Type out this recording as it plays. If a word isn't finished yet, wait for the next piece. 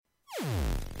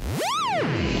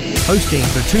hosting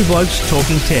for Two Blokes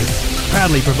Talking Tech.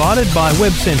 Proudly provided by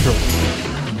Web Central.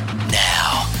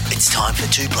 Now, it's time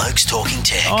for Two Blokes Talking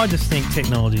Tech. I just think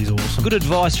technology is awesome. Good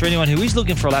advice for anyone who is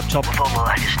looking for a laptop. With all the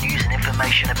latest news and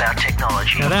information about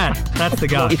technology. Now that's the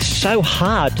guy. It's so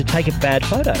hard to take a bad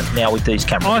photo now with these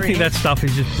cameras. I think that stuff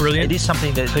is just brilliant. It is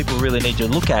something that people really need to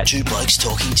look at. Two Blokes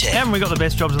Talking Tech. Haven't we got the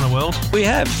best jobs in the world? We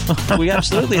have. We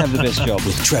absolutely have the best job.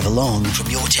 With Trevor Long from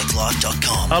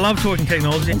yourtechlife.com. I love talking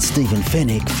technology. And Stephen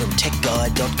Fennick from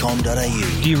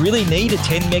techguide.com.au. Do you really need a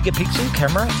 10 megapixel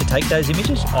camera to take those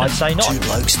images? I'd say not. Two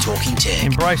Blokes Talking Tech.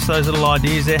 Embrace those little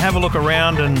ideas there. Have a look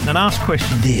around and ask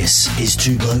questions. This is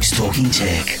Two Blokes Talking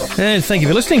Tech. And thank you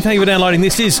for listening. Thank you for downloading.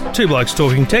 This is Two Blokes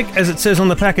Talking Tech. As it says on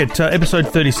the packet, episode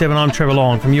 37, I'm Trevor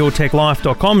Long from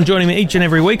yourtechlife.com. And joining me each and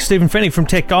every week, Stephen Fennick from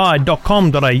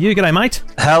techguide.com.au. G'day, mate.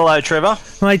 Hello, Trevor.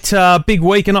 Mate, big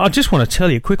week. And I just want to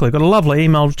tell you quickly, I got a lovely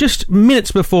email just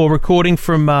minutes before recording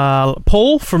from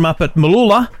Paul from up at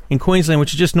Mooloolah in Queensland,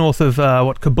 which is just north of,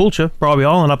 Caboolture, Bribie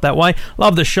Island, up that way.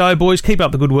 Love the show, boys. Keep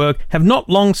up the good work. Have not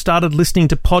long started listening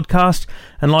to podcasts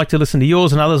and like to listen to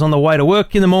yours and others on the way to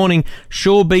work in the morning.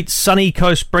 Sure beats Sunny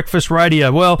Coast Breakfast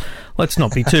Radio. Well, let's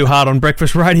not be too hard on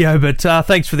breakfast radio, but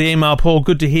thanks for the email, Paul.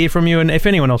 Good to hear from you. And if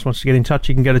anyone else wants to get in touch,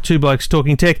 you can go to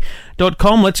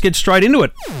twoblokestalkingtech.com. Let's get straight into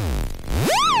it.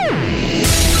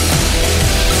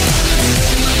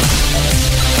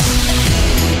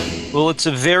 Well, it's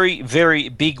a very, very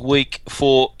big week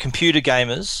for computer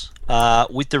gamers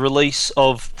with the release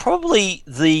of probably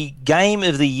the game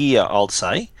of the year, I'll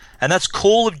say, and that's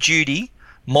Call of Duty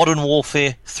Modern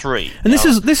Warfare 3. And this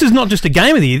is not just a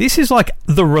game of the year. This is like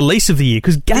the release of the year,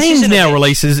 because games now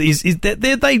releases is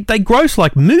they gross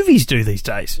like movies do these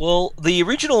days. Well, the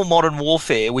original Modern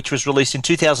Warfare, which was released in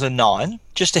 2009,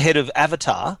 just ahead of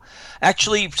Avatar,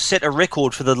 actually set a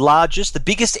record for the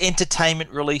biggest entertainment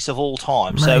release of all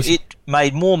time. Amazing. So it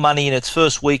made more money in its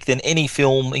first week than any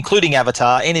film, including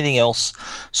Avatar, anything else.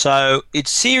 So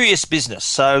it's serious business.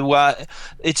 So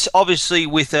it's obviously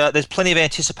there's plenty of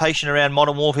anticipation around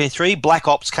Modern Warfare 3. Black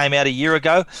Ops came out a year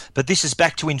ago, but this is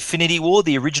back to Infinity Ward,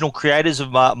 the original creators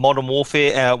of Modern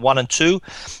Warfare 1 and 2.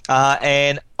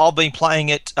 And I've been playing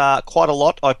it quite a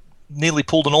lot. I nearly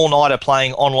pulled an all-nighter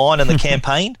playing online in the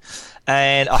campaign.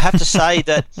 And I have to say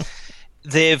that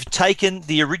they've taken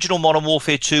the original Modern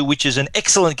Warfare 2, which is an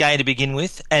excellent game to begin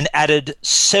with, and added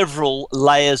several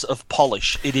layers of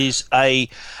polish. It's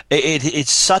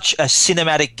such a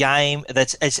cinematic game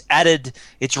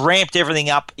it's ramped everything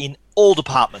up in all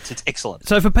departments. It's excellent.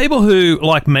 So for people who,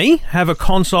 like me, have a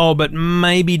console but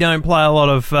maybe don't play a lot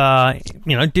of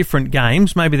different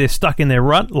games, maybe they're stuck in their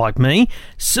rut like me,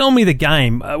 sell me the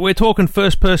game. We're talking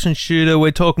first-person shooter.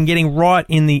 We're talking getting right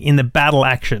in the battle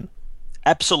action.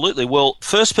 Absolutely. Well,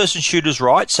 first-person shooter's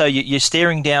right, so you're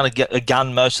staring down a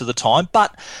gun most of the time,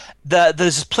 but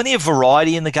there's plenty of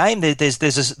variety in the game. There's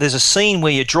a scene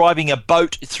where you're driving a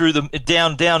boat through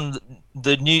down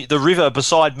the river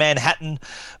beside Manhattan.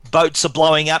 Boats are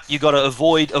blowing up. You've got to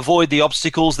avoid the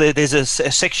obstacles. There's a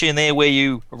section there where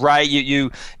you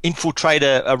infiltrate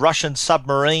a Russian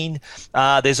submarine.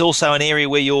 There's also an area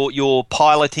where you're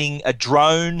piloting a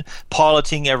drone,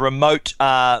 piloting a remote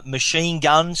machine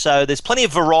gun. So there's plenty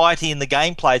of variety in the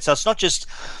gameplay. So it's not just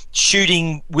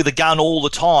shooting with a gun all the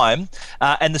time,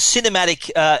 and the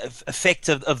cinematic effect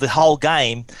of the whole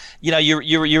game.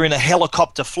 You're in a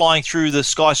helicopter flying through the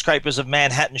skyscrapers of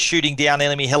Manhattan, shooting down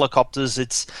enemy helicopters.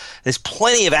 There's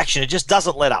plenty of action. It just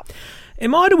doesn't let up.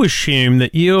 Am I to assume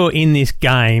that you're in this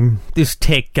game, this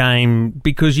tech game,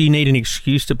 because you need an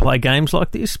excuse to play games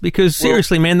like this? Because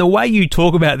seriously, man, the way you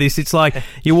talk about this, it's like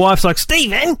your wife's like,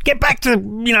 Stephen, get back to,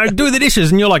 do the dishes.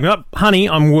 And you're like, oh, honey,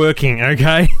 I'm working,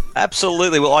 okay?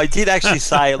 Absolutely. Well, I did actually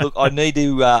say, look, I need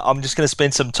to, I'm just going to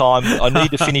spend some time. I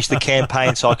need to finish the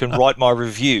campaign so I can write my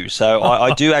review. So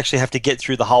I do actually have to get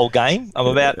through the whole game. I'm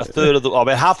about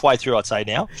about halfway through, I'd say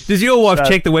now. Does your wife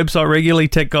check the website regularly,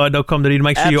 techguide.com.au, to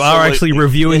make sure you are actually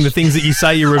reviewing the things that you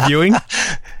say you're reviewing?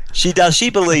 She does. She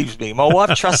believes me. My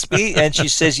wife trusts me, and she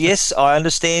says, yes, I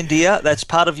understand, dear. That's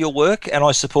part of your work, and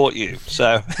I support you.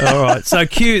 So, all right. So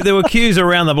there were queues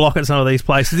around the block at some of these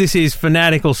places. This is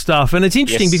fanatical stuff, and it's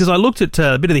interesting because I looked at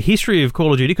a bit of the history of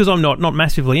Call of Duty, because I'm not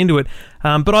massively into it,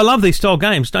 but I love these style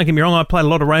games. Don't get me wrong. I played a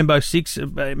lot of Rainbow Six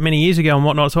many years ago and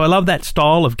whatnot, so I love that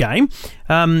style of game.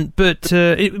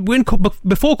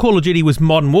 Before Call of Duty was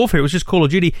Modern Warfare, it was just Call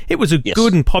of Duty. It was a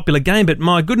good and popular game, but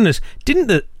my goodness,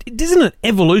 isn't an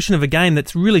evolution of a game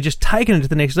that's really just taken it to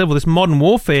the next level, this Modern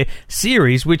Warfare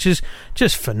series, which is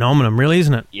just phenomenal, really,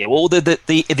 isn't it? Yeah, well,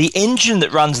 the engine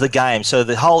that runs the game, so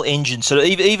the whole engine, so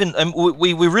even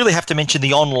we really have to mention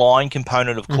the online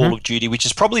component of Call of Duty, which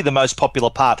is probably the most popular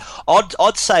part.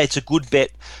 I'd say it's a good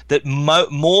bet that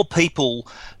more people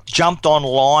jumped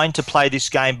online to play this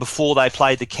game before they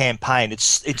played the campaign.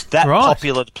 It's that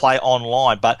popular to play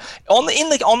online. But on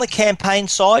the campaign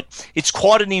side, it's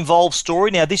quite an involved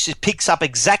story. Now this picks up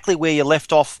exactly where you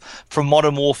left off from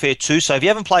Modern Warfare 2. So if you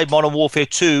haven't played Modern Warfare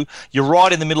 2, you're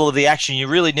right in the middle of the action.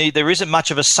 There isn't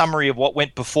much of a summary of what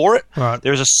went before it. Right.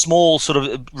 There is a small sort of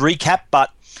recap, but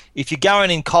if you're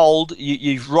going in cold,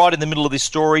 you're right in the middle of this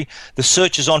story. The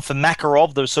search is on for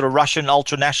Makarov, the sort of Russian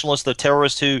ultra-nationalist, the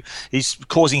terrorist who is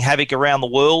causing havoc around the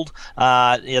world.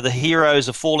 The heroes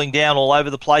are falling down all over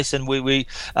the place, and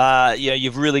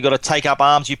you've really got to take up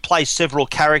arms. You play several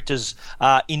characters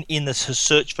in the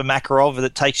search for Makarov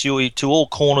that takes you to all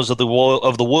corners of the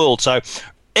world. So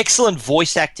excellent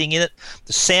voice acting in it.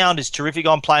 The sound is terrific.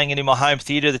 I'm playing it in my home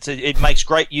theatre. It makes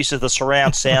great use of the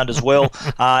surround sound as well.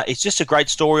 It's just a great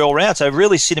story all around. So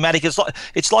really cinematic.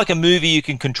 It's like a movie you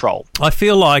can control. I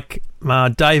feel like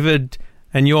David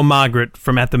and you're Margaret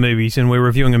from At the Movies, and we're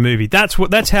reviewing a movie. That's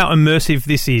how immersive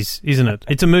this is, isn't it?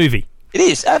 It's a movie. It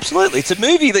is, absolutely. It's a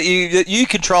movie that you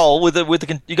control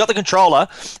you got the controller,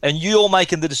 and you're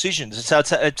making the decisions. So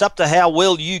it's up to how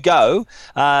well you go.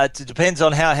 It depends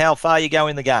on how far you go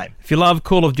in the game. If you love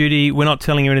Call of Duty, we're not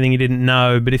telling you anything you didn't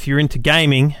know, but if you're into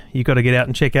gaming, you've got to get out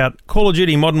and check out Call of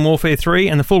Duty Modern Warfare 3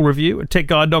 and the full review at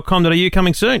techguide.com.au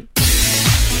coming soon.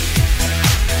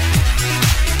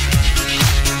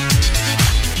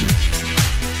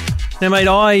 Now, mate,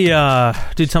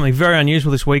 I did something very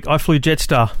unusual this week. I flew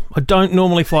Jetstar. I don't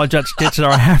normally fly Jetstar,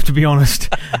 I have to be honest.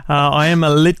 I am a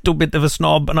little bit of a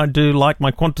snob, and I do like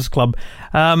my Qantas Club.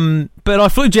 But I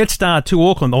flew Jetstar to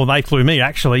Auckland, or they flew me,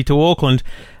 actually, to Auckland,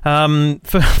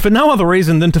 for no other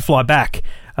reason than to fly back.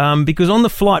 Because on the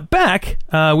flight back,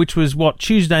 which was,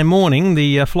 Tuesday morning,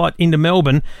 the flight into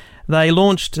Melbourne, they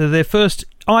launched their first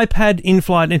iPad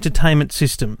in-flight entertainment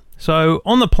system. So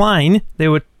on the plane,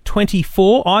 there were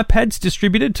 24 iPads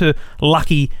distributed to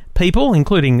lucky people,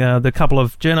 including the couple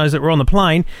of journos that were on the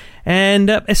plane. And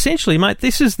essentially, mate,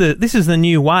 this is the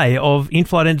new way of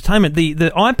in-flight entertainment. The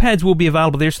iPads will be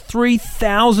available. There's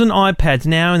 3,000 iPads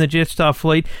now in the Jetstar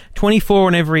fleet, 24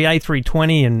 on every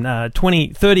A320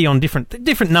 and 30 on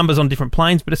different numbers on different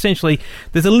planes. But essentially,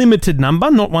 there's a limited number,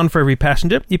 not one for every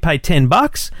passenger. You pay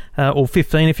 $10 or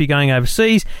 $15 if you're going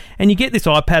overseas, and you get this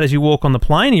iPad as you walk on the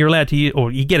plane. And you're allowed to use,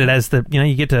 or you get it as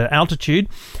you get to altitude.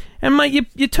 And, mate,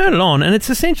 you turn it on, and it's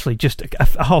essentially just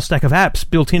a whole stack of apps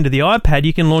built into the iPad.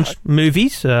 You can launch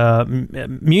movies,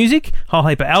 music, whole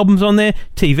heap of albums on there,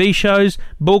 TV shows,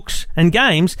 books, and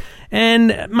games. And,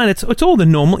 mate, it's all the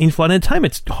normal in-flight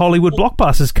entertainment. It's Hollywood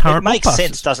blockbusters, current blockbusters. It makes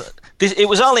sense, doesn't it? It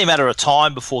was only a matter of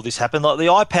time before this happened. Like the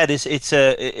iPad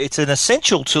it's an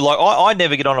essential to, like, I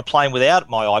never get on a plane without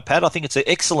my iPad. I think it's an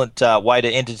excellent way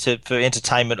for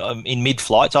entertainment in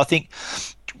mid-flight. So I think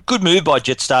good move by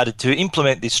Jetstar to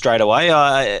implement this straight away.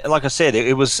 Like I said,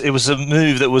 it was a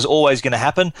move that was always going to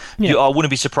happen. Yeah. I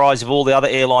wouldn't be surprised if all the other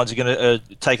airlines are going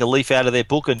to take a leaf out of their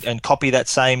book and copy that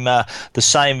same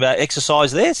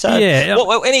exercise there. So, yeah.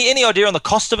 Any idea on the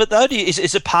cost of it though?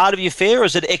 Is it part of your fare or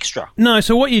is it extra? No.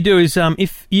 So what you do is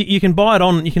if you can buy it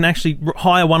on, you can actually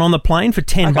hire one on the plane for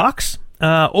 $10.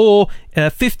 Or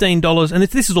 $15, and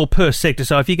this is all per sector.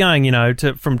 So if you're going,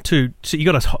 so you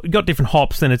got different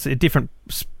hops, then it's a different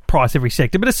price every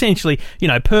sector. But essentially,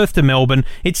 Perth to Melbourne,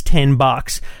 it's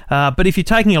 $10. But if you're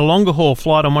taking a longer haul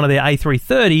flight on one of their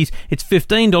A330s, it's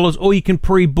 $15, or you can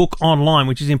pre-book online,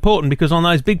 which is important because on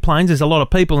those big planes, there's a lot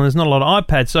of people and there's not a lot of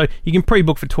iPads, so you can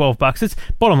pre-book for $12. It's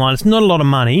bottom line, it's not a lot of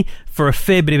money for a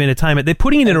fair bit of entertainment. They're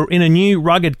putting it in a new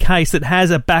rugged case that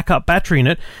has a backup battery in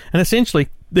it, and essentially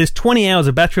there's 20 hours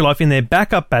of battery life in their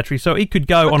backup battery, so it could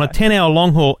go on a 10-hour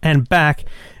long haul and back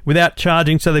without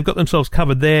charging, so they've got themselves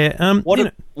covered there.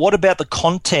 What about the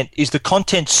content? Is the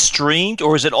content streamed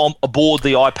or is it aboard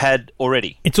the iPad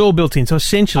already? It's all built in. So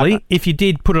essentially, if you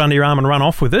did put it under your arm and run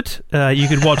off with it, you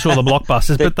could watch all the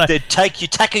blockbusters. They'd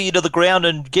tackle you to the ground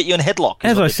and get you in a headlock.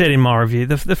 As I said in my review,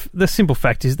 the simple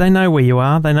fact is they know where you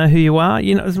are, they know who you are.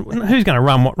 Who's going to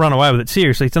run away with it?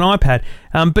 Seriously, it's an iPad.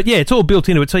 But yeah, it's all built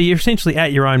into it, so you're essentially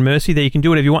at your own mercy there. You can do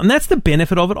whatever you want, and that's the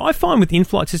benefit of it. I find with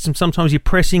in-flight systems, sometimes you're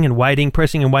pressing and waiting.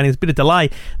 There's a bit of delay.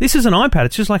 This is an iPad.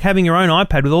 It's just like having your own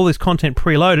iPad with with all this content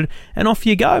preloaded, and off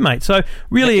you go, mate. So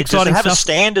really exciting stuff. Does it have stuff. a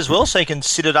stand as well, so you can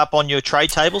sit it up on your tray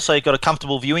table, so you've got a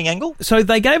comfortable viewing angle? So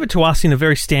they gave it to us in a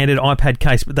very standard iPad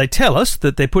case, but they tell us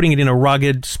that they're putting it in a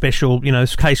rugged, special,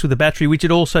 case with a battery, which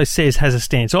it also says has a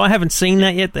stand. So I haven't seen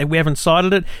that yet. We haven't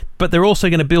sighted it, but they're also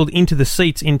going to build into the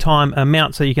seats in time a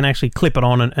mount so you can actually clip it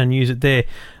on and use it there.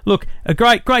 Look, a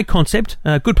great concept,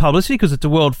 good publicity because it's a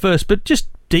world first, but just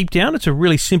deep down, it's a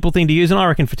really simple thing to use, and I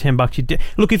reckon for $10,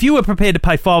 look, if you were prepared to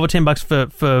pay $5 or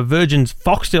 $10 for Virgin's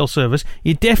Foxtel service,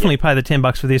 you'd definitely pay the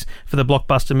 $10 for this, for the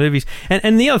blockbuster movies.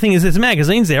 And the other thing is, there's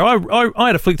magazines there. I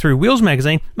had a flick through Wheels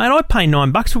magazine, mate. I pay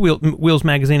 $9 for Wheels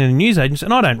magazine and newsagents,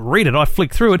 and I don't read it. I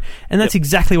flick through it, and that's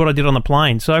exactly what I did on the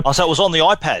plane. So it was on the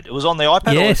iPad. It was on the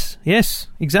iPad. Yes,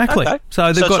 exactly. Okay. So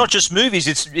it's not just movies;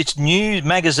 it's new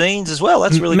magazines as well.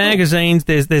 That's really magazines.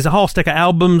 Cool. There's a whole stack of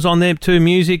albums on there too.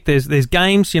 Music. There's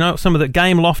games. Some of the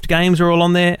Game Loft games are all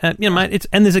on there. Mate.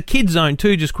 And there's a kids zone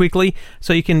too. Just quickly,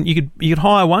 so you could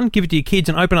hire one, give it to your kids,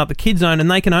 and open up the kids zone,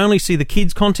 and they can only see the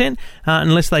kids content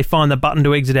unless they find the button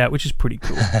to exit out, which is pretty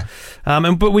cool.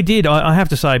 But we did. I have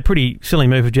to say, pretty silly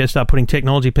move of Jetstar putting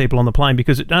technology people on the plane,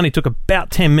 because it only took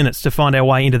about 10 minutes to find our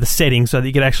way into the settings so that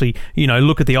you could actually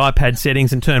look at the iPad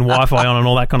settings and turn Wi-Fi on and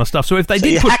all that kind of stuff. So if they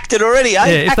did hacked it already, eh?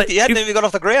 Yeah, you hadn't even got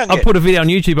off the ground yet. I put a video on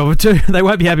YouTube of it too. They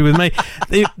won't be happy with me.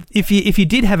 If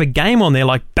you did have a game on there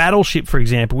like Battleship, for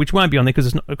example, which won't be on there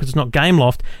because it's not Game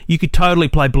Loft, you could totally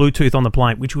play Bluetooth on the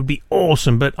plane, which would be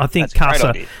awesome. But I think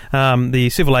CASA, the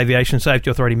Civil Aviation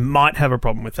Safety Authority, might have a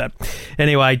problem with that.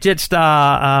 Anyway,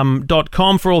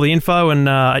 Jetstar.com for all the info, and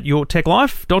at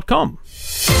yourtechlife.com.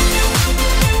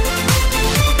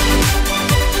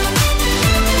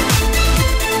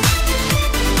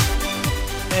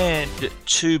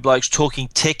 Two Blokes Talking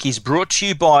Tech is brought to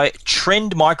you by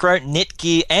Trend Micro,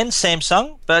 Netgear and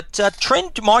Samsung. But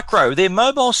Trend Micro, their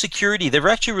mobile security, they've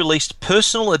actually released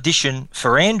Personal Edition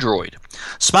for Android.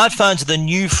 Smartphones are the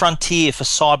new frontier for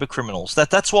cyber criminals.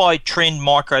 That's why Trend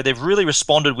Micro, they've really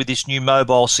responded with this new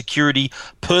mobile security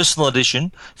Personal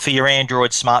Edition for your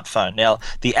Android smartphone. Now,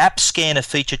 the app scanner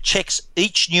feature checks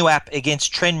each new app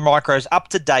against Trend Micro's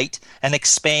up-to-date and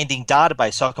expanding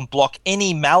database, so it can block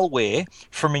any malware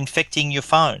from infecting your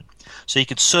phone. So you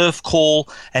could surf, call,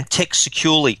 and text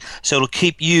securely. So it'll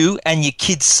keep you and your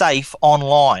kids safe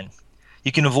online.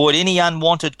 You can avoid any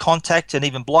unwanted contact and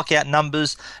even block out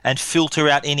numbers and filter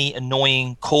out any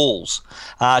annoying calls.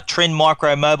 Trend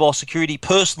Micro Mobile Security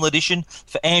Personal Edition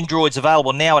for Android's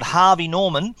available now at Harvey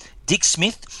Norman, Dick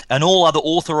Smith, and all other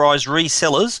authorised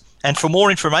resellers. And for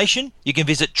more information, you can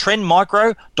visit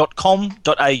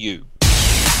trendmicro.com.au.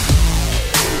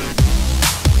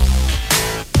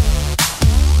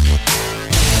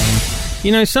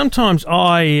 Sometimes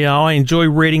I enjoy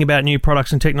reading about new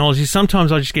products and technologies.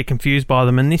 Sometimes I just get confused by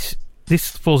them, and this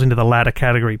falls into the latter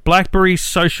category. BlackBerry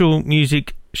social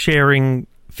music sharing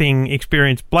thing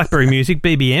experience, BlackBerry Music,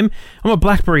 BBM. I'm a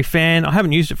BlackBerry fan. I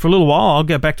haven't used it for a little while. I'll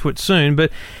go back to it soon, but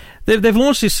they've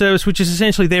launched this service, which is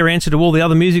essentially their answer to all the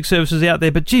other music services out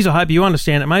there. But geez, I hope you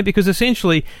understand it, mate, because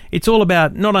essentially it's all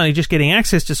about not only just getting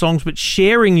access to songs, but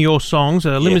sharing your songs,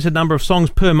 a limited number of songs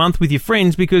per month with your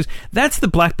friends, because that's the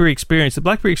BlackBerry experience. The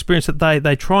BlackBerry experience that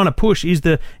they're trying to push is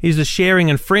the sharing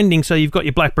and friending. So you've got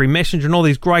your BlackBerry Messenger and all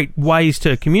these great ways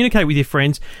to communicate with your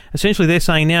friends. Essentially, they're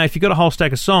saying now if you've got a whole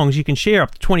stack of songs, you can share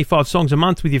up to 25 songs a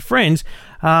month with your friends.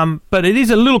 But it is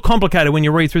a little complicated when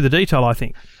you read through the detail, I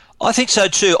think. I think so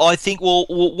too. I think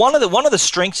one of the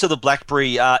strengths of the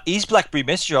BlackBerry is BlackBerry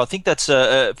Messenger. I think that's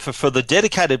for the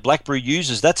dedicated BlackBerry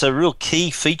users, that's a real key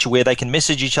feature where they can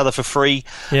message each other for free.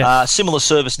 Yeah. Similar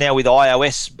service now with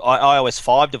iOS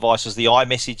 5 devices. The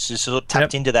iMessage is sort of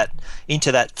tapped into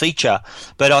that feature.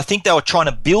 But I think they were trying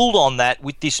to build on that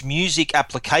with this music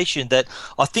application. That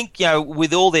I think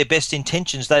with all their best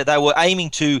intentions, they were aiming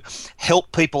to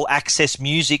help people access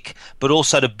music, but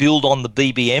also to build on the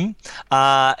BBM.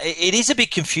 It is a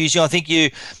bit confusing. I think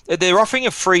they're offering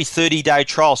a free 30-day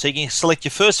trial, so you can select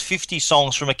your first 50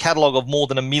 songs from a catalogue of more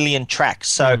than 1 million tracks.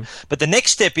 So, but the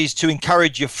next step is to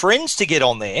encourage your friends to get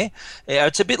on there.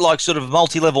 It's a bit like sort of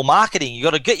multi-level marketing. You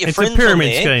got to get your friends on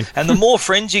there, scheme. And the more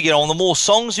friends you get on, the more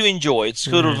songs you enjoy. It's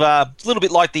sort of a little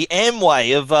bit like the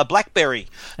Amway of BlackBerry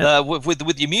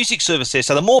with your music service there.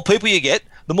 So the more people you get,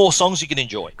 the more songs you can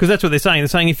enjoy. Because that's what they're saying. They're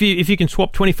saying if you can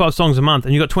swap 25 songs a month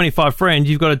and you've got 25 friends,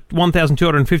 you've got a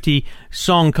 1,250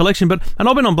 song collection. And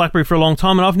I've been on BlackBerry for a long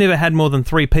time, and I've never had more than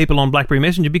 3 people on BlackBerry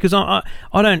Messenger because I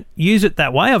don't use it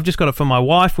that way. I've just got it for my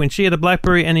wife when she had a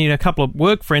BlackBerry, and a couple of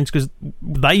work friends because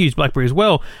they use BlackBerry as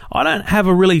well. I don't have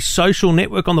a really social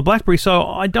network on the BlackBerry, so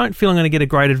I don't feel I'm going to get a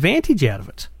great advantage out of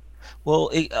it.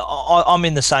 Well, I'm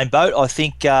in the same boat. I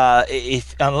think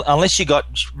unless you got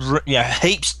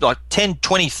heaps, like 10,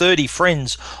 20, 30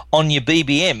 friends on your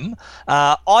BBM,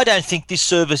 I don't think this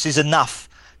service is enough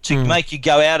to make you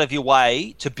go out of your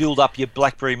way to build up your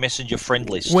BlackBerry Messenger friend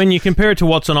list. When you compare it to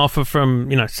what's on offer from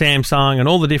Samsung and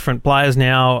all the different players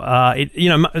now,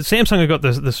 Samsung have got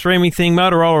the streaming thing,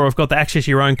 Motorola have got the access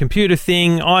your own computer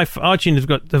thing,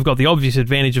 iTunes have got the obvious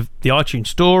advantage of the iTunes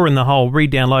Store and the whole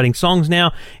re-downloading songs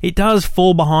now. It does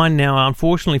fall behind now,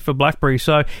 unfortunately, for BlackBerry.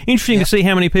 So interesting to see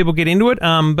how many people get into it,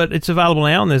 but it's available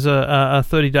now, and there's a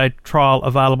 30-day trial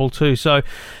available too. So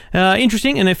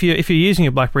interesting, and if you're using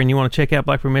a BlackBerry and you want to check out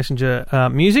BlackBerry Messenger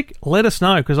music, let us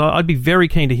know, because I'd be very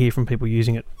keen to hear from people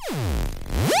using it.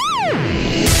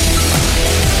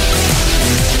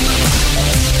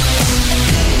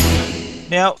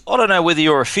 Now, I don't know whether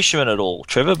you're a fisherman at all,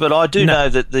 Trevor, but I do know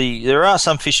that there are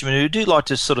some fishermen who do like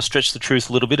to sort of stretch the truth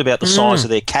a little bit about the size of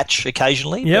their catch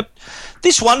occasionally. Yep. But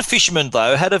this one fisherman,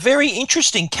 though, had a very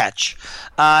interesting catch.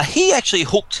 He actually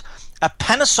hooked a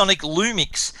Panasonic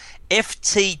Lumix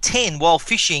FT10 while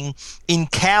fishing in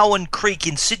Cowan Creek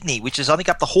in Sydney, which is, I think,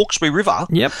 up the Hawkesbury River.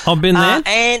 Yep, I've been there.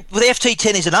 And the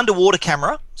FT10 is an underwater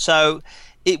camera, so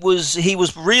he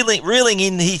was reeling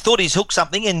in. He thought he's hooked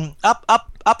something, and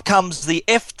up comes the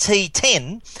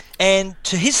FT10, and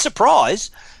to his surprise,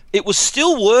 it was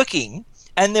still working.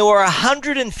 And there were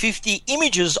 150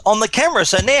 images on the camera.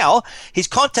 So now he's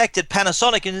contacted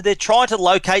Panasonic and they're trying to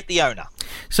locate the owner.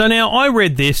 So now I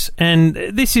read this, and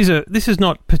this is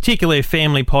not particularly a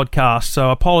family podcast,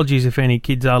 so apologies if any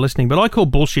kids are listening, but I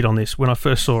called bullshit on this when I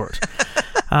first saw it.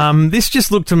 This just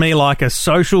looked to me like a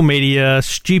social media,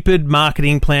 stupid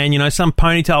marketing plan. Some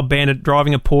ponytail bandit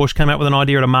driving a Porsche came up with an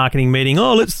idea at a marketing meeting.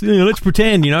 Oh, let's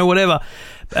pretend, whatever.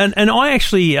 And I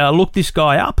actually looked this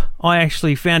guy up. I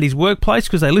actually found his workplace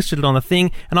because they listed it on the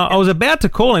thing. And I was about to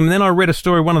call him, and then I read a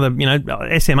story. One of the,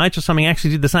 SMH or something actually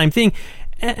did the same thing.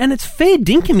 And it's fair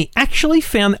dinkum. He actually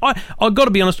found. I've got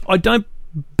to be honest. I don't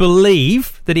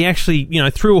believe that he actually,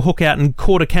 threw a hook out and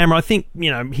caught a camera. I think,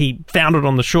 he found it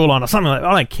on the shoreline or something like that.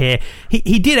 I don't care.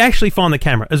 He did actually find the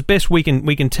camera, as best we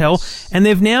can tell. And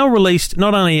they've now released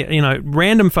not only,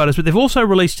 random photos, but they've also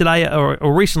released today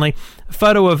or recently a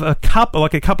photo of a couple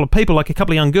of people, like a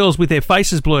couple of young girls with their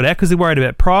faces blurred out because they're worried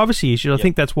about privacy issues. I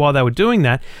think that's why they were doing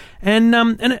that. And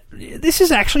this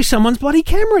is actually someone's bloody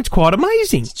camera. It's quite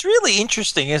amazing. It's really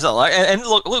interesting, isn't it? And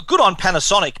look, good on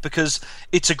Panasonic, because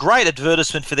it's a great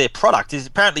advertisement for their product. It's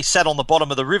apparently sat on the bottom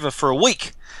of the river for a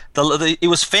week. It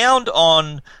was found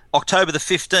on October the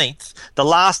 15th. The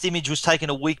last image was taken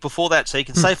a week before that, so you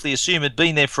can safely assume it'd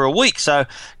been there for a week. So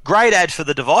great ad for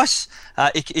the device.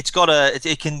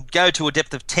 It can go to a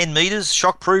depth of 10 meters,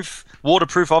 shockproof,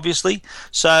 waterproof, obviously.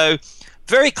 So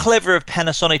very clever of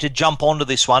Panasonic to jump onto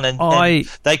this one, and they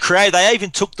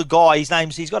even took the guy. He's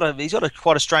got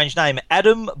quite a strange name,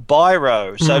 Adam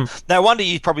Biro. So no wonder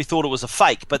you probably thought it was a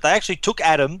fake, but they actually took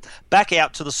Adam back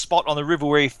out to the spot on the river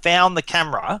where he found the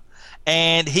camera.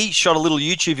 And he shot a little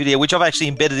YouTube video, which I've actually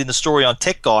embedded in the story on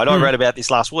Tech Guide. I wrote about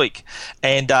this last week,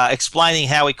 and explaining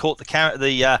how he caught how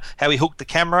he hooked the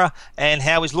camera, and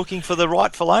how he's looking for the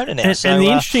rightful owner now. And the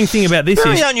interesting thing about this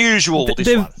very is unusual.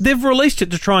 They've released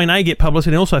it to try and get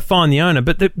publicity and also find the owner.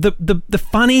 But the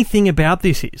funny thing about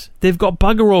this is they've got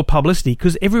bugger all publicity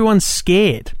because everyone's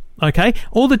scared. Okay,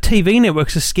 all the TV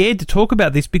networks are scared to talk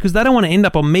about this because they don't want to end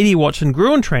up on Media Watch and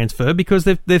Gruen Transfer because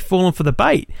they've fallen for the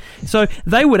bait. So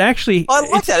they would actually. I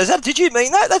like that. Did you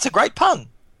mean that? That's a great pun.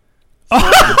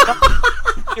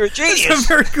 You're a genius. That's a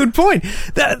very good point.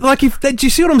 Do you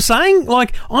see what I'm saying?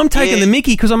 Like, I'm taking the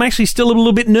mickey because I'm actually still a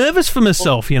little bit nervous for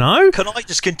myself, Can I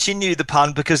just continue the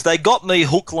pun, because they got me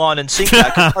hook, line, and sinker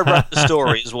because I wrote the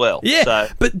story as well. Yeah, so.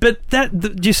 but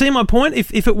do you see my point?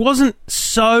 If it wasn't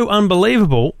so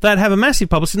unbelievable, they'd have a massive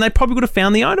publicity, and they probably would have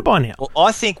found the owner by now. Well,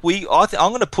 I think I'm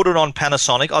going to put it on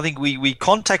Panasonic. I think we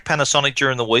contact Panasonic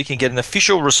during the week and get an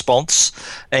official response,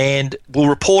 and we'll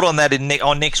report on that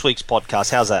on next week's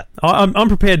podcast. How's that? I'm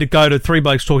prepared to go to Three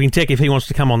Blokes Talking Tech if he wants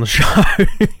to come on the show.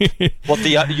 What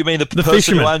you mean the person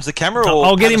fisherman who owns the camera, or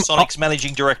I'll get Panasonic's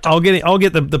managing director? I'll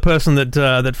get the person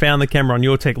that found the camera on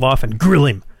Your Tech Life and grill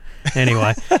him.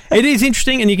 Anyway, it is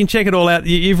interesting, and you can check it all out.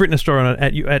 You've written a story on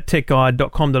it at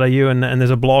techguide.com.au, and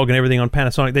there's a blog and everything on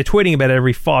Panasonic. They're tweeting about it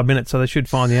every 5 minutes, so they should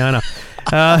find the owner.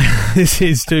 This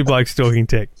is Two Blokes Talking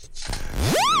Tech.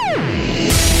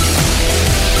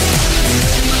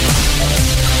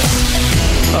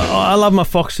 I love my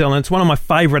Foxtel, and it's one of my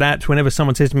favourite apps whenever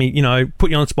someone says to me, put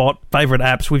you on the spot, favourite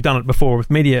apps. We've done it before with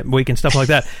Media Week and stuff like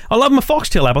that. I love my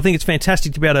Foxtel app. I think it's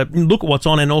fantastic to be able to look at what's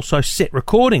on and also set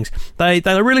recordings. They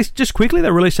released, just quickly,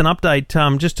 they released an update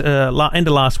end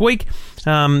of last week.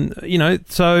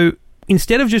 So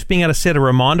instead of just being able to set a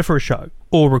reminder for a show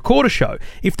or record a show,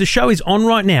 if the show is on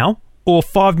right now or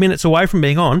 5 minutes away from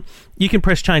being on, you can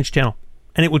press change channel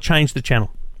and it will change the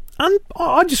channel.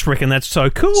 I just reckon that's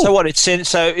so cool. So what it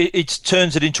turns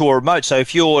it into a remote. So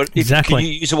Exactly. Can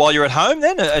you use it while you're at home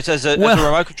then as a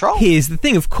remote control? Here's the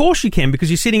thing. Of course you can,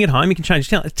 because you're sitting at home. You can change the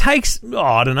channel. It takes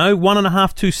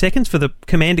 1.5, 2 seconds for the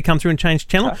command to come through and change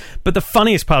the channel. Okay. But the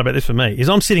funniest part about this for me is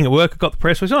I'm sitting at work. I've got the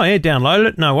press release. downloaded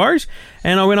it. No worries.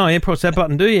 And I went, what's that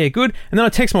button do? Yeah, good. And then I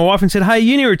text my wife and said, hey,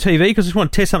 you near a TV because I just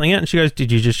want to test something out. And she goes,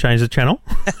 did you just change the channel?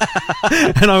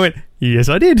 And I went, yes,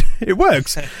 I did. It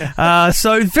works.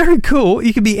 So very cool.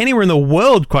 You could be anywhere in the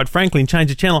world, quite frankly, and change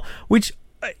the channel, which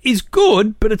is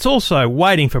good, but it's also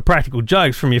waiting for practical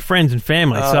jokes from your friends and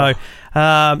family. So,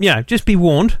 just be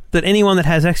warned that anyone that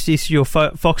has access to your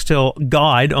Foxtel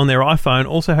guide on their iPhone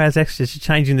also has access to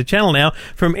changing the channel now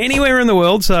from anywhere in the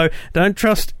world. So don't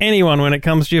trust anyone when it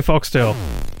comes to your Foxtel.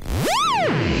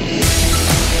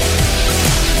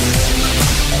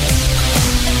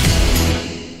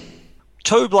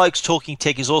 Two Blokes Talking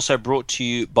Tech is also brought to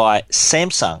you by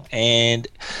Samsung, and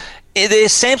their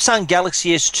Samsung Galaxy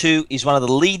S2 is one of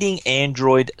the leading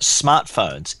Android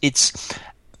smartphones. It's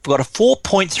got a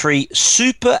 4.3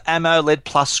 Super AMOLED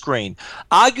Plus screen,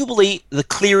 arguably the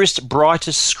clearest,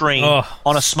 brightest screen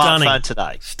on a smartphone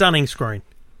today. Stunning screen.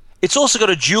 It's also got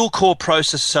a dual-core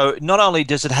processor, so not only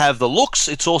does it have the looks,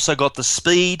 it's also got the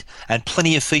speed and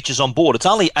plenty of features on board. It's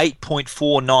only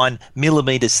 8.49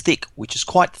 millimeters thick, which is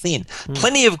quite thin.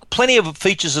 Plenty of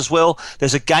features as well.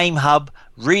 There's a game hub,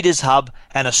 readers hub,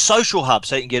 and a social hub,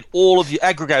 so you can get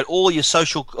aggregate all your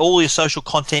social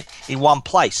content in one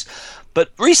place. But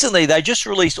recently, they just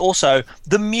released also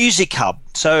the Music Hub.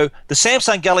 So the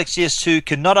Samsung Galaxy S2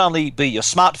 can not only be your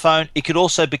smartphone, it could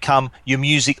also become your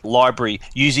music library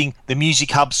using the Music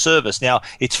Hub service. Now,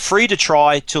 it's free to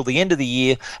try till the end of the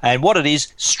year, and what it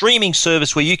is, streaming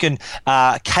service where you can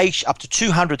cache up to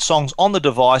 200 songs on the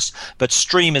device, but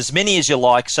stream as many as you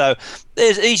like. So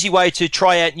there's an easy way to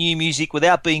try out new music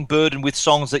without being burdened with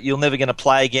songs that you're never going to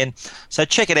play again. So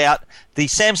check it out, the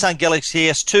Samsung Galaxy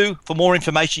S2. For more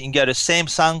information, you can go to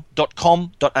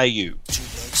samsung.com.au. Two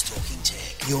Blokes Talking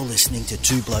Tech. You're listening to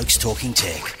Two Blokes Talking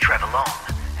Tech with Trevor Long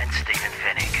and Stephen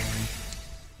Fennick.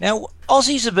 Now,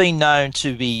 Aussies have been known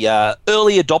to be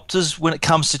early adopters when it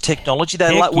comes to technology.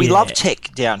 We love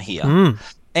tech down here.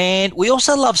 And we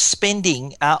also love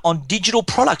spending on digital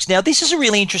products. Now, this is a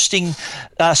really interesting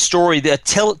story. The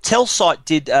Telsite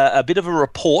did a bit of a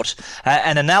report,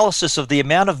 an analysis of the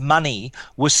amount of money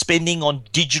we're spending on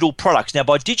digital products. Now,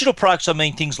 by digital products, I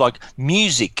mean things like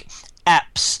music,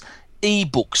 apps,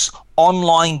 ebooks,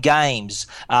 online games,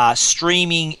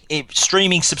 streaming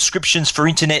subscriptions for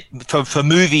internet, for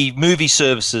movie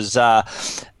services, our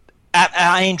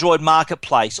Android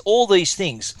marketplace, all these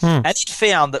things. And it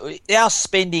found that our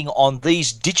spending on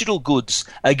these digital goods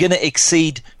are going to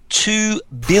exceed $2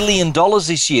 billion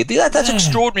this year. That's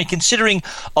extraordinary, considering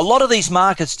a lot of these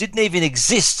markets didn't even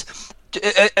exist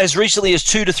as recently as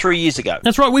 2 to 3 years ago.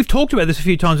 That's right. We've talked about this a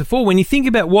few times before. When you think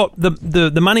about what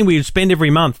the money we would spend every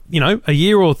month, a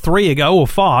year or 3 ago or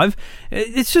 5,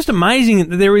 it's just amazing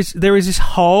that there is this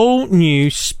whole new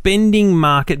spending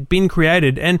market been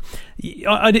created. And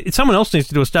someone else needs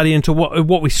to do a study into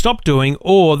what we stopped doing,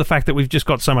 or the fact that we've just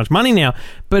got so much money now.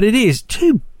 But it is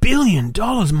 $2 billion,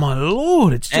 my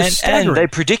lord! It's just staggering. And they're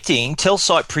predicting,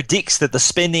 Telsite predicts that the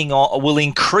spending will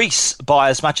increase by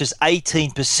as much as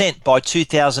 18% by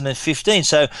 2015.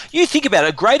 So you think about it.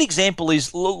 A great example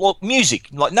is music.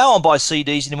 Like, no one buys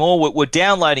CDs anymore. We're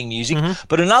downloading music.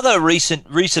 But another recent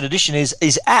addition is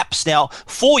apps. Now,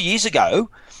 4 years ago,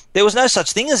 there was no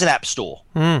such thing as an app store.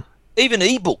 Even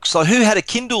ebooks. Like, who had a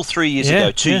Kindle 3 years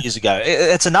ago, 2 years ago?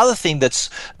 It's another thing that's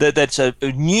a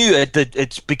new.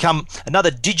 It's become another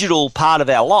digital part of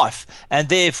our life, and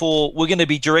therefore we're going to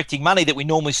be directing money that we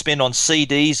normally spend on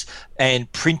CDs and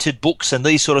printed books and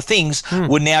these sort of things.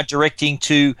 We're now directing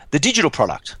to the digital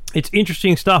product. It's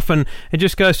interesting stuff, and it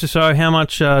just goes to show how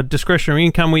much discretionary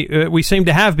income we seem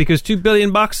to have, because $2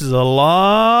 billion is a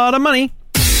lot of money.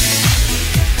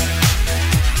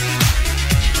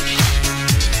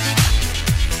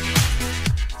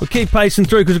 Well, keep pacing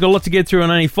through because we've got a lot to get through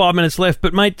and only 5 minutes left.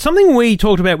 But, mate, something we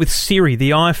talked about with Siri,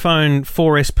 the iPhone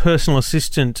 4S personal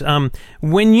assistant,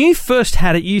 when you first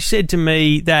had it, you said to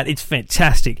me that it's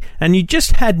fantastic. And you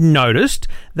just had noticed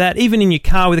that even in your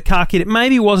car with a car kit, it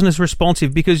maybe wasn't as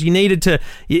responsive because you needed to,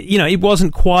 it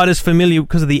wasn't quite as familiar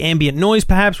because of the ambient noise,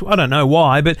 perhaps. I don't know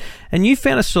why, and you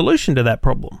found a solution to that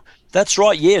problem. That's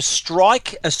right, yeah.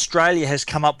 Strike Australia has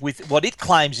come up with what it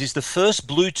claims is the first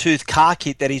Bluetooth car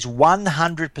kit that is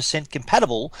 100%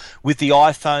 compatible with the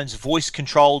iPhone's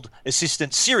voice-controlled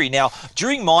assistant Siri. Now,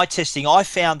 during my testing, I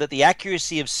found that the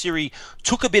accuracy of Siri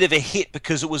took a bit of a hit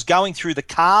because it was going through the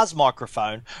car's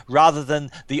microphone rather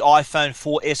than the iPhone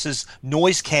 4S's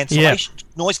noise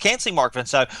cancelling microphone.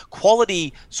 So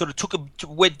quality sort of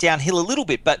went downhill a little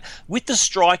bit. But with the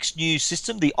Strike's new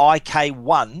system, the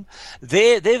IK1,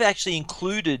 they've actually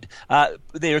included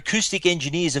their acoustic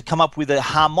engineers have come up with a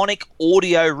harmonic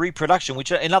audio reproduction,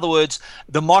 which, in other words,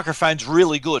 the microphone's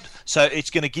really good. So it's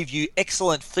going to give you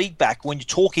excellent feedback when you're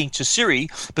talking to Siri,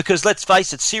 because let's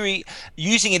face it, Siri,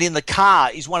 using it in the car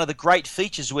is one of the great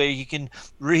features where you can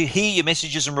hear your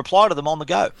messages and reply to them on the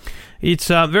go. It's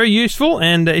very useful,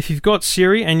 and if you've got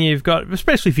Siri and you've got,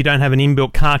 especially if you don't have an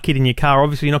inbuilt car kit in your car,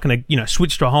 obviously you're not going to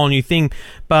switch to a whole new thing.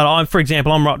 But for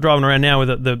example, I'm driving around now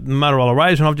with the Motorola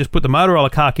Razr, and I've just put the Motorola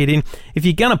car kit in. If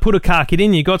you're going to put a car kit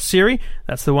in, you got Siri,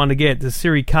 that's the one to get, the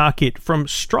Siri car kit from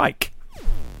Strike.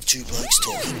 Two Blokes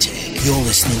Talking Tech. You're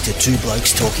listening to Two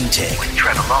Blokes Talking Tech with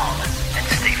Trevor Long and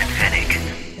Stephen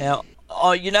Fennick. Now,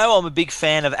 I'm a big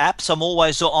fan of apps. I'm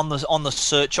always on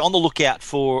the lookout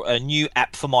for a new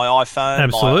app for my iPhone,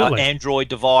 Absolutely. my Android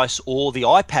device, or the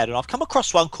iPad. And I've come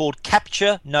across one called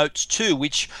Capture Notes 2,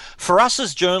 which for us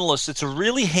as journalists, it's a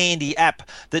really handy app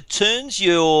that turns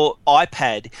your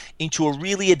iPad into a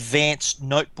really advanced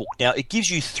notebook. Now, it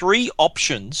gives you 3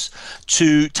 options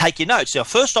to take your notes. Now,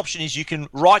 first option is you can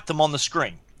write them on the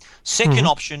screen. Second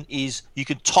option is you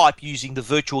can type using the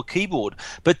virtual keyboard.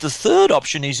 But the third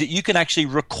option is that you can actually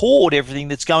record everything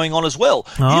that's going on as well.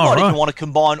 You might even want to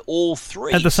combine all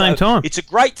 3. At the same time. It's a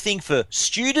great thing for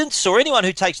students or anyone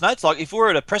who takes notes. Like if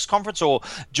we're at a press conference or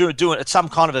doing at some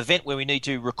kind of event where we need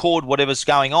to record whatever's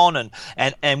going on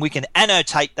and we can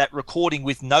annotate that recording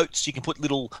with notes. You can put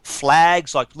little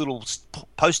flags, like little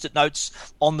post-it notes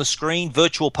on the screen,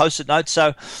 virtual post-it notes.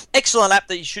 So excellent app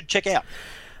that you should check out.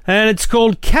 And it's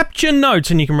called Capture Notes,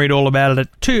 and you can read all about it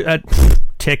at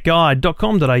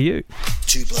techguide.com.au.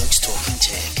 Two Blokes Talking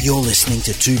Tech. You're listening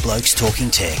to Two Blokes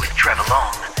Talking Tech with Trevor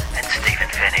Long and Stephen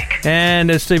Fennick. And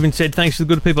as Stephen said, thanks to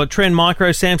the good people at Trend Micro,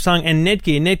 Samsung and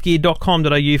Netgear,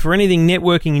 netgear.com.au. For anything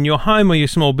networking in your home or your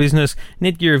small business,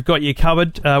 Netgear have got you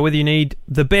covered. Whether you need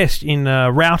the best in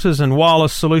routers and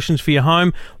wireless solutions for your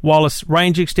home, wireless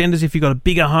range extenders if you've got a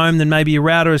bigger home than maybe your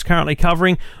router is currently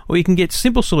covering, or you can get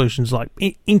simple solutions like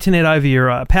internet over your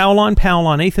Powerline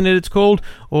Ethernet it's called,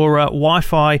 or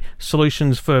Wi-Fi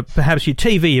solutions for perhaps your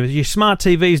TV. If your smart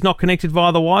TV is not connected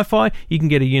via the Wi-Fi, you can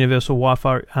get a universal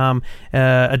Wi-Fi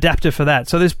adapter for that.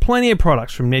 So there's plenty of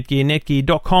products from Netgear,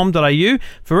 netgear.com.au.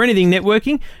 For anything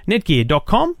networking,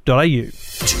 netgear.com.au.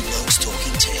 Two Blokes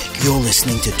Talking Tech. You're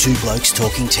listening to Two Blokes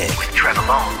Talking Tech with Trevor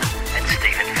Long and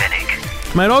Stephen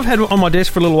Fennick. Mate, I've had on my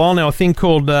desk for a little while now a thing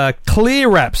called Clear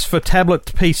Wraps for tablet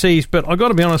PCs, but I got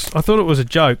to be honest, I thought it was a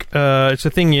joke. It's a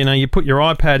thing, you put your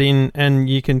iPad in and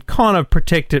you can kind of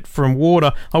protect it from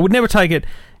water. I would never take it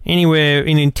anywhere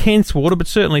in intense water, but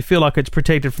certainly feel like it's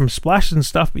protected from splashes and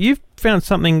stuff. But you've found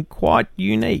something quite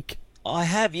unique. I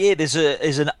have, yeah. There's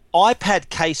an iPad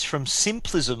case from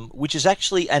Simplism, which is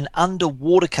actually an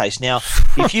underwater case. Now,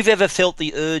 if you've ever felt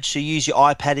the urge to use your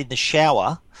iPad in the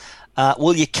shower,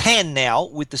 well, you can now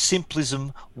with the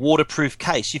Simplism waterproof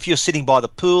case. If you're sitting by the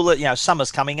pool,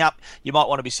 summer's coming up, you might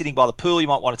want to be sitting by the pool, you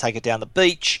might want to take it down the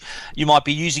beach, you might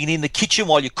be using it in the kitchen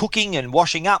while you're cooking and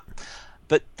washing up.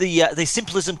 But the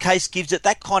Simplism case gives it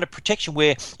that kind of protection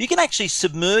where you can actually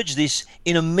submerge this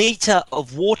in a metre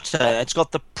of water. It's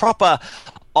got the proper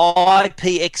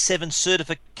IPX7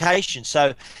 certification,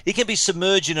 so it can be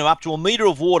submerged in up to a metre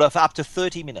of water for up to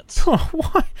 30 minutes. Oh,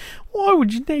 why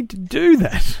would you need to do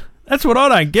that? That's what I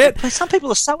don't get. Some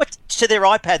people are so attached to their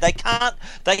iPad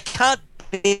they can't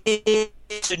bear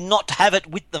to not have it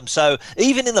with them. So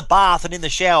even in the bath and in the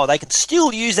shower, they can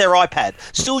still use their iPad,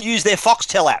 still use their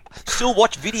Foxtel app, still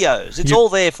watch videos. It's all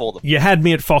there for them. You had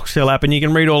me at Foxtel app, and you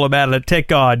can read all about it at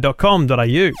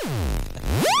techguide.com.au.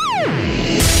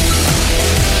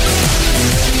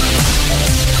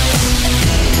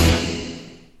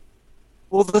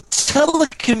 Well, the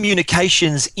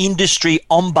Telecommunications Industry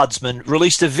Ombudsman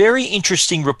released a very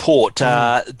interesting report.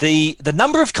 The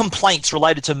number of complaints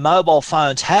related to mobile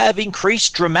phones have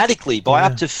increased dramatically by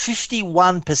up to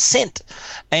 51%.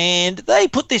 And they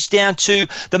put this down to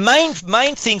the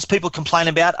main things people complain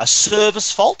about are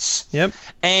service faults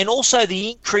and also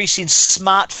the increase in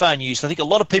smartphone use. I think a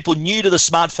lot of people new to the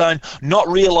smartphone not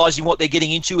realising what they're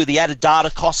getting into with the added data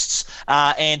costs,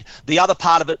 and the other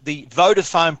part of it, the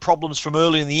Vodafone problems from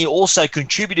earlier in the year also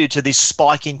contributed to this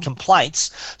spike in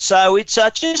complaints. So it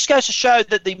just goes to show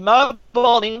that the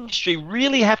mobile industry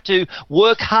really have to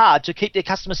work hard to keep their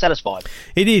customers satisfied.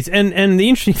 It is, and the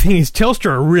interesting thing is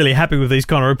Telstra are really happy with these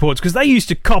kind of reports because they used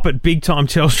to cop it big time,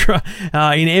 Telstra,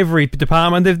 in every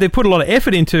department. They've put a lot of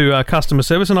effort into customer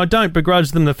service, and I don't begrudge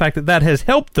them the fact that has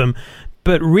helped them.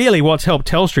 But really what's helped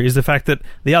Telstra is the fact that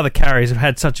the other carriers have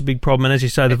had such a big problem. And as you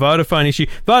say, the Vodafone issue.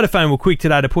 Vodafone were quick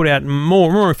today to put out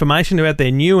more information about their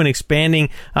new and expanding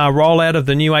rollout of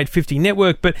the new 850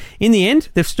 network. But in the end,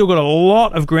 they've still got a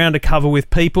lot of ground to cover with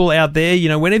people out there. You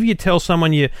know, whenever you tell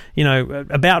someone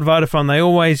about Vodafone, they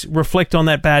always reflect on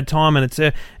that bad time. And it's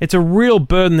a real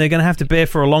burden they're going to have to bear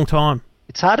for a long time.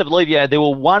 It's hard to believe, there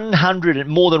were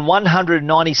more than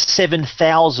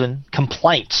 197,000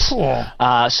 complaints.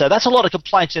 So that's a lot of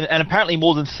complaints, and apparently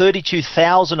more than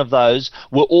 32,000 of those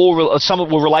were some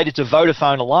were related to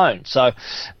Vodafone alone. So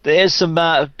there's some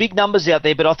big numbers out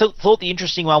there, but I thought the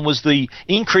interesting one was the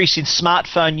increase in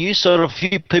smartphone use. Sort of a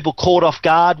few people caught off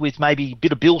guard with maybe a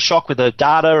bit of bill shock with the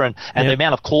data and the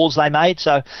amount of calls they made.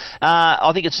 So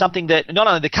I think it's something that not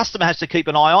only the customer has to keep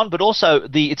an eye on, but also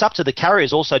it's up to the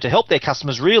carriers also to help their customers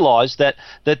realise that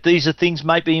these are things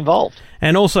may be involved.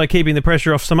 And also keeping the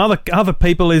pressure off some other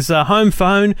people is home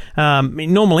phone.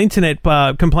 Normal internet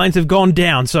complaints have gone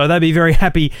down, so they'd be very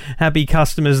happy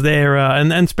customers there,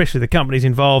 and especially the companies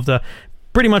involved.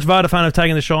 Pretty much Vodafone have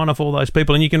taken the shine off all those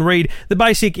people, and you can read the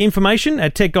basic information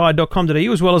at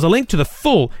techguide.com.au as well as a link to the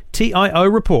full TIO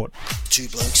report. Two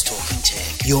Blokes Talking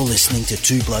Tech. You're listening to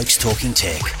Two Blokes Talking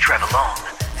Tech with Trevor Long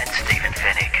and Stephen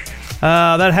Fennick.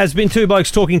 That has been Two Blokes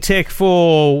Talking Tech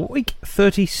for week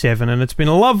 37, and it's been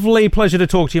a lovely pleasure to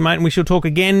talk to you, mate, and we shall talk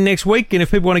again next week. And if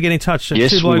people want to get in touch,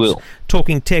 yes,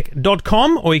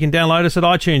 twoblokestalkingtech.com, or you can download us at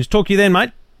iTunes. Talk to you then,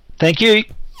 mate. Thank you.